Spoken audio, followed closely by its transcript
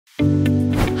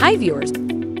Hi viewers,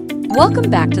 welcome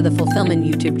back to the Fulfillman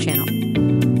YouTube channel.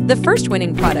 The first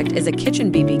winning product is a kitchen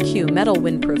BBQ metal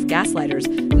windproof gas lighters,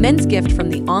 men's gift from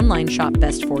the online shop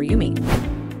Best for You Me.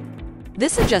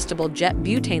 This adjustable jet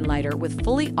butane lighter with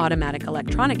fully automatic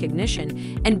electronic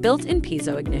ignition and built-in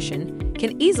piezo ignition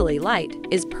can easily light,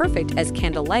 is perfect as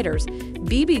candle lighters,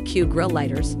 BBQ grill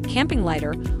lighters, camping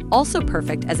lighter, also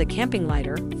perfect as a camping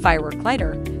lighter, firework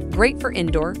lighter, great for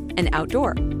indoor and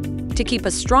outdoor. To keep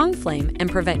a strong flame and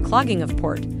prevent clogging of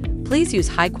port, please use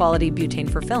high-quality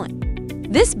butane for filling.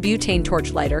 This butane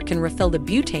torch lighter can refill the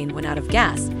butane when out of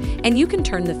gas, and you can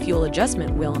turn the fuel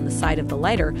adjustment wheel on the side of the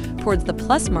lighter towards the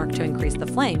plus mark to increase the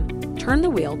flame, turn the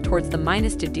wheel towards the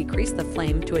minus to decrease the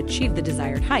flame to achieve the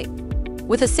desired height.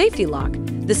 With a safety lock,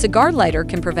 the cigar lighter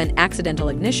can prevent accidental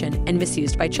ignition and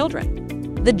misuse by children.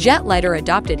 The jet lighter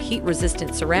adopted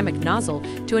heat-resistant ceramic nozzle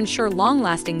to ensure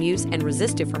long-lasting use and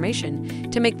resist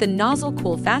deformation. To make the nozzle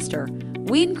cool faster,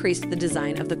 we increased the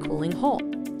design of the cooling hole.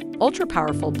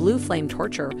 Ultra-powerful blue flame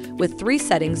torcher with 3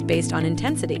 settings based on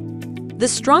intensity. The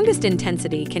strongest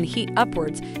intensity can heat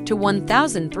upwards to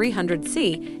 1300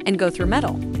 C and go through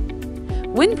metal.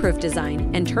 Windproof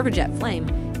design and turbojet flame,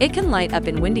 it can light up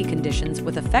in windy conditions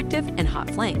with effective and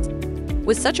hot flames.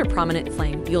 With such a prominent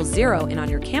flame, you'll zero in on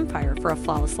your campfire for a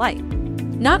flawless light.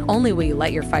 Not only will you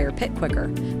light your fire pit quicker,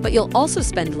 but you'll also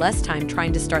spend less time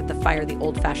trying to start the fire the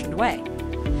old-fashioned way.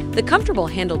 The comfortable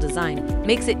handle design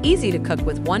makes it easy to cook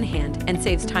with one hand and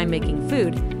saves time making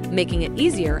food, making it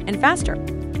easier and faster.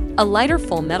 A lighter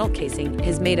full metal casing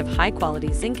is made of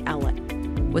high-quality zinc outlet,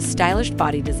 with stylish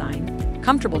body design,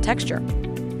 comfortable texture.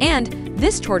 And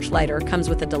this torch lighter comes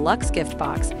with a deluxe gift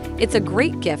box. It's a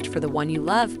great gift for the one you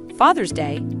love, Father's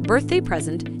Day, birthday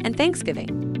present, and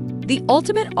Thanksgiving. The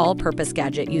ultimate all-purpose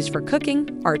gadget used for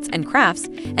cooking, arts, and crafts,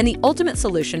 and the ultimate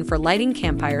solution for lighting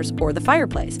campfires or the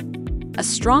fireplace. A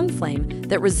strong flame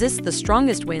that resists the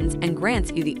strongest winds and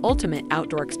grants you the ultimate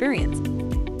outdoor experience.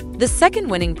 The second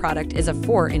winning product is a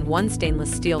 4-in-1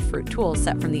 stainless steel fruit tool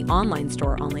set from the online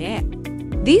store Only.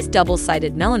 These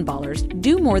double-sided melon ballers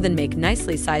do more than make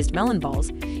nicely sized melon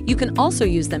balls. You can also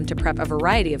use them to prep a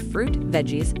variety of fruit,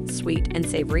 veggies, sweet, and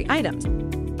savory items.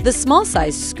 The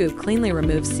small-sized scoop cleanly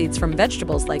removes seeds from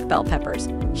vegetables like bell peppers,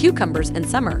 cucumbers in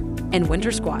summer, and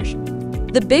winter squash.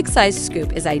 The big-sized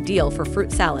scoop is ideal for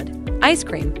fruit salad, ice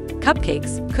cream,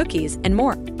 cupcakes, cookies, and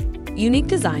more. Unique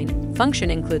design, function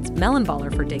includes melon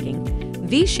baller for digging,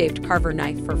 V-shaped carver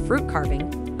knife for fruit carving,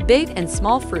 big and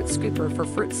small fruit scooper for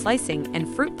fruit slicing and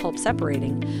fruit pulp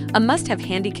separating, a must-have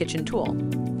handy kitchen tool.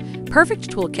 Perfect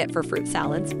toolkit for fruit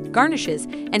salads, garnishes,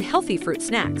 and healthy fruit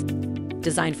snacks.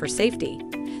 Designed for safety.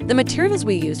 The materials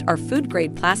we used are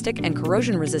food-grade plastic and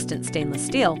corrosion-resistant stainless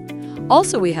steel.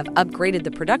 Also, we have upgraded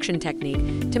the production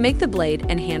technique to make the blade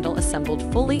and handle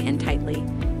assembled fully and tightly.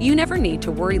 You never need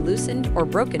to worry loosened or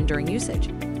broken during usage.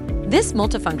 This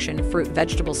multifunction fruit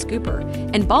vegetable scooper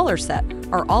and baller set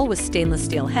are all with stainless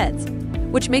steel heads,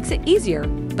 which makes it easier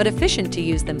but efficient to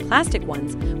use than plastic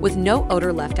ones with no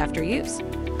odor left after use.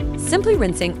 Simply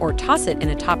rinsing or toss it in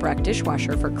a top rack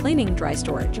dishwasher for cleaning dry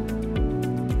storage.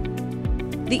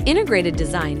 The integrated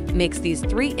design makes these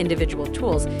 3 individual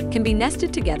tools can be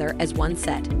nested together as one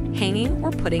set, hanging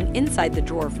or putting inside the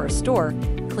drawer for a store,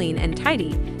 clean and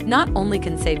tidy. Not only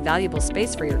can save valuable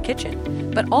space for your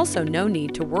kitchen, but also no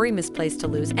need to worry misplaced to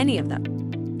lose any of them.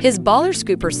 His baller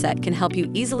scooper set can help you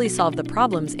easily solve the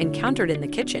problems encountered in the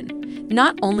kitchen,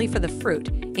 not only for the fruit,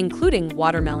 including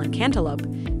watermelon, cantaloupe,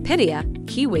 pitaya,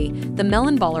 kiwi. The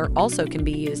melon baller also can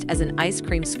be used as an ice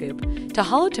cream scoop to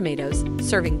hollow tomatoes,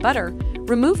 serving butter,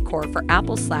 remove core for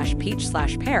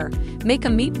apple/peach/pear, make a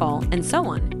meatball, and so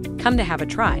on. Come to have a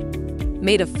try.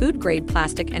 Made of food-grade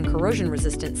plastic and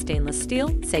corrosion-resistant stainless steel,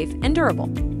 safe and durable.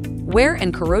 Wear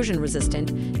and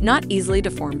corrosion-resistant, not easily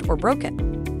deformed or broken.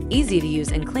 Easy to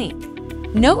use and clean.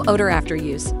 No odor after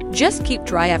use, just keep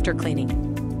dry after cleaning.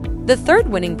 The third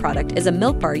winning product is a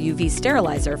Milk Bar UV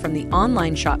sterilizer from the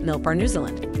online shop Milk Bar New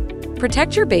Zealand.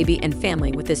 Protect your baby and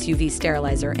family with this UV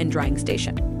sterilizer and drying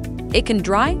station. It can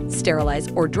dry, sterilize,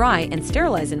 or dry and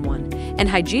sterilize in one, and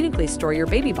hygienically store your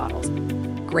baby bottles.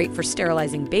 Great for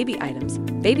sterilizing baby items,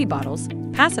 baby bottles,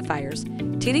 pacifiers,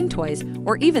 teething toys,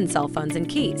 or even cell phones and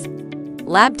keys.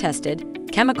 Lab tested,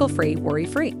 chemical-free,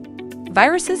 worry-free.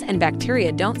 Viruses and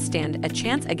bacteria don't stand a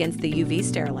chance against the UV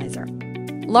sterilizer.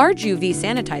 Large UV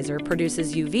sanitizer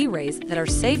produces UV rays that are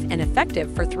safe and effective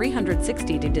for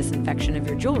 360-day disinfection of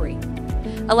your jewelry,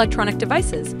 electronic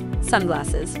devices,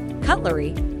 sunglasses,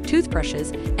 cutlery,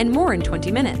 toothbrushes, and more in 20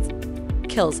 minutes.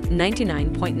 Kills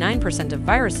 99.9% of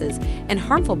viruses and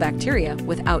harmful bacteria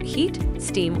without heat,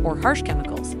 steam, or harsh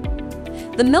chemicals.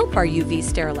 The Milk Bar UV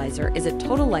sterilizer is a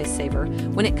total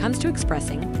lifesaver when it comes to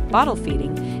expressing, bottle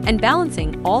feeding, and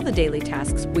balancing all the daily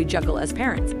tasks we juggle as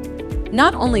parents.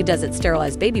 Not only does it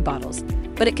sterilize baby bottles,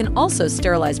 but it can also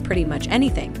sterilize pretty much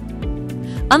anything.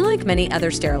 Unlike many other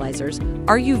sterilizers,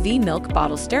 our UV milk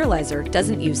bottle sterilizer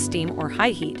doesn't use steam or high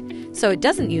heat, so it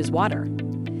doesn't use water.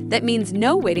 That means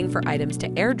no waiting for items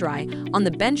to air dry on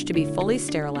the bench to be fully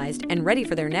sterilized and ready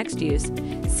for their next use.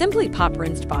 Simply pop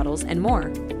rinsed bottles and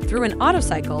more through an auto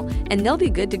cycle and they'll be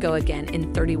good to go again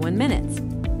in 31 minutes.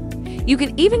 You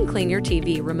can even clean your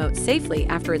TV remote safely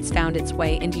after it's found its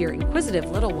way into your inquisitive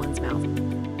little one's mouth.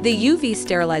 The UV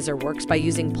sterilizer works by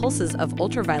using pulses of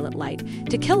ultraviolet light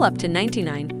to kill up to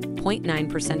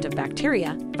 99.9% of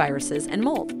bacteria, viruses, and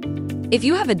mold. If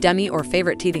you have a dummy or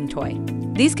favorite teething toy,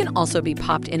 these can also be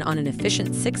popped in on an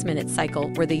efficient 6-minute cycle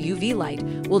where the UV light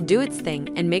will do its thing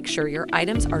and make sure your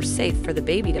items are safe for the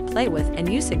baby to play with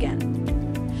and use again.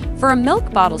 For a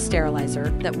milk bottle sterilizer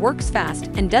that works fast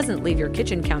and doesn't leave your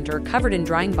kitchen counter covered in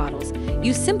drying bottles,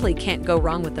 you simply can't go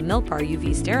wrong with the Milk Bar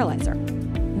UV sterilizer.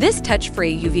 This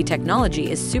touch-free UV technology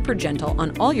is super gentle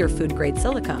on all your food-grade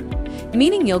silicone,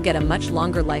 meaning you'll get a much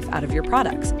longer life out of your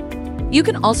products. You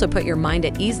can also put your mind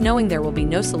at ease knowing there will be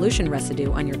no solution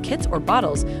residue on your kits or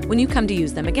bottles when you come to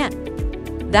use them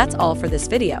again. That's all for this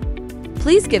video.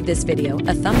 Please give this video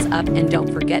a thumbs up and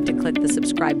don't forget to click the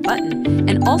subscribe button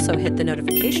and also hit the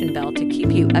notification bell to keep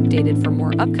you updated for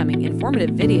more upcoming informative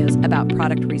videos about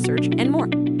product research and more.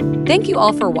 Thank you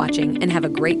all for watching and have a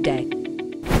great day.